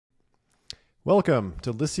Welcome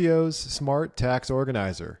to Liscio's Smart Tax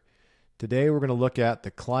Organizer. Today we're going to look at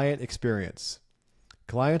the client experience.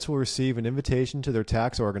 Clients will receive an invitation to their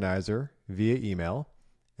tax organizer via email,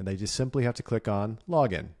 and they just simply have to click on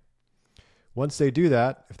Login. Once they do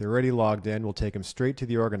that, if they're already logged in, we'll take them straight to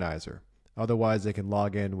the organizer. Otherwise, they can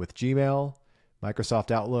log in with Gmail,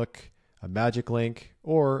 Microsoft Outlook, a magic link,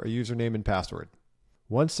 or a username and password.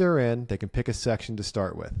 Once they're in, they can pick a section to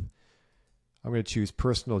start with. I'm going to choose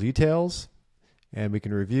Personal Details, and we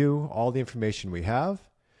can review all the information we have.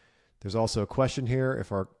 There's also a question here.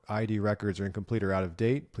 If our ID records are incomplete or out of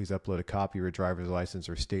date, please upload a copy of your driver's license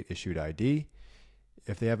or state-issued ID.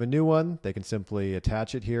 If they have a new one, they can simply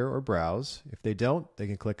attach it here or browse. If they don't, they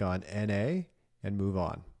can click on NA and move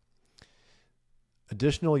on.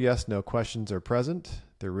 Additional yes/no questions are present.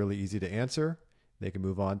 They're really easy to answer. They can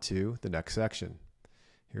move on to the next section.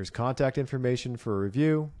 Here's contact information for a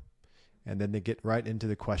review, and then they get right into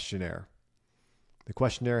the questionnaire. The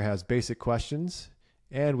questionnaire has basic questions,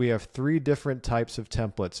 and we have 3 different types of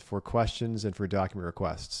templates for questions and for document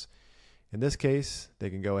requests. In this case,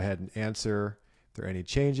 they can go ahead and answer if there are any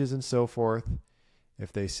changes and so forth.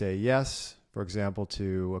 If they say yes, for example,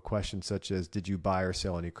 to a question such as, did you buy or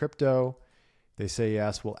sell any crypto? If they say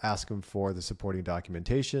yes, we'll ask them for the supporting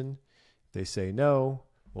documentation. If they say no,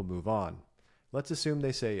 we'll move on. Let's assume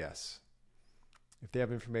they say yes. If they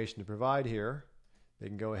have information to provide here, they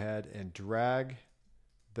can go ahead and drag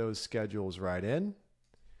those schedules right in.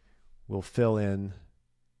 We'll fill in,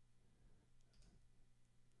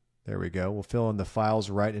 there we go, we'll fill in the files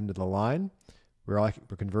right into the line. We're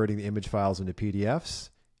converting the image files into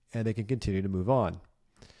PDFs, and they can continue to move on.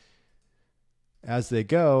 As they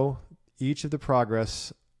go, each of the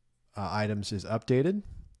progress items is updated,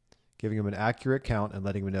 giving them an accurate count and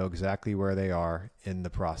letting them know exactly where they are in the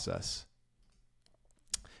process.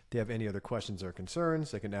 If they have any other questions or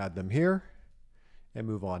concerns, they can add them here and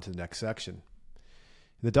move on to the next section. In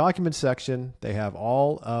the documents section, they have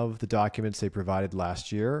all of the documents they provided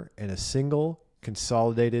last year in a single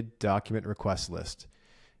consolidated document request list.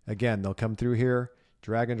 Again, they'll come through here,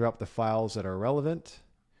 drag and drop the files that are relevant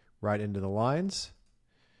right into the lines.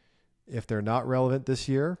 If they're not relevant this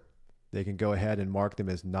year, they can go ahead and mark them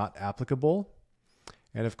as not applicable.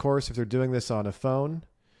 And of course, if they're doing this on a phone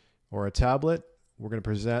or a tablet, we're going to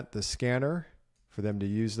present the scanner for them to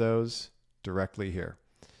use those directly here.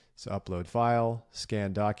 So upload file,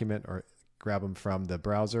 scan document, or grab them from the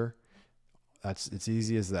browser. It's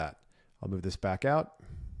easy as that. I'll move this back out.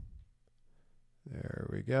 There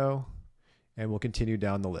we go. And we'll continue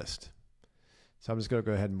down the list. So I'm just going to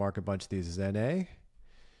go ahead and mark a bunch of these as NA.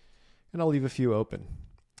 And I'll leave a few open.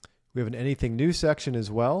 We have an anything new section as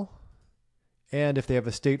well. And if they have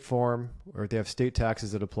a state form or if they have state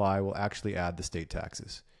taxes that apply, we'll actually add the state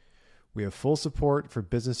taxes. We have full support for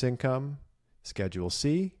business income, Schedule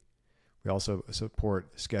C. We also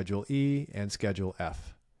support Schedule E and Schedule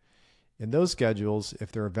F. In those schedules,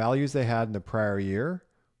 if there are values they had in the prior year,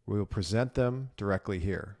 we will present them directly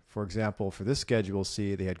here. For example, for this Schedule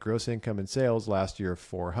C, they had gross income and sales last year of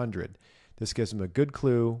 400. This gives them a good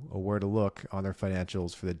clue of where to look on their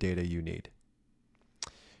financials for the data you need.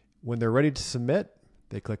 When they're ready to submit,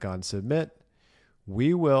 they click on Submit.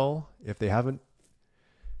 We will, if they haven't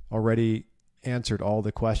already answered all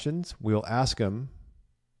the questions, we'll ask them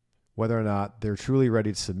whether or not they're truly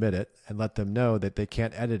ready to submit it and let them know that they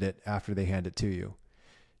can't edit it after they hand it to you.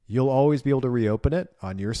 You'll always be able to reopen it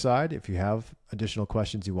on your side if you have additional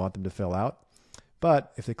questions you want them to fill out.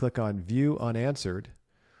 But if they click on View Unanswered,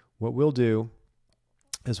 what we'll do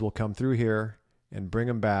is we'll come through here and bring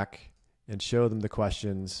them back and show them the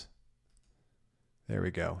questions. There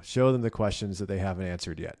we go. Show them the questions that they haven't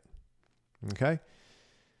answered yet. Okay?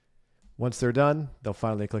 Once they're done, they'll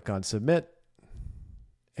finally click on Submit,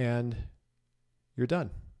 and you're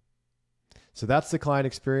done. So that's the client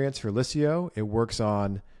experience for Liscio. It works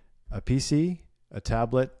on a PC, a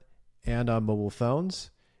tablet, and on mobile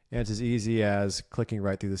phones, and it's as easy as clicking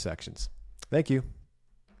right through the sections. Thank you.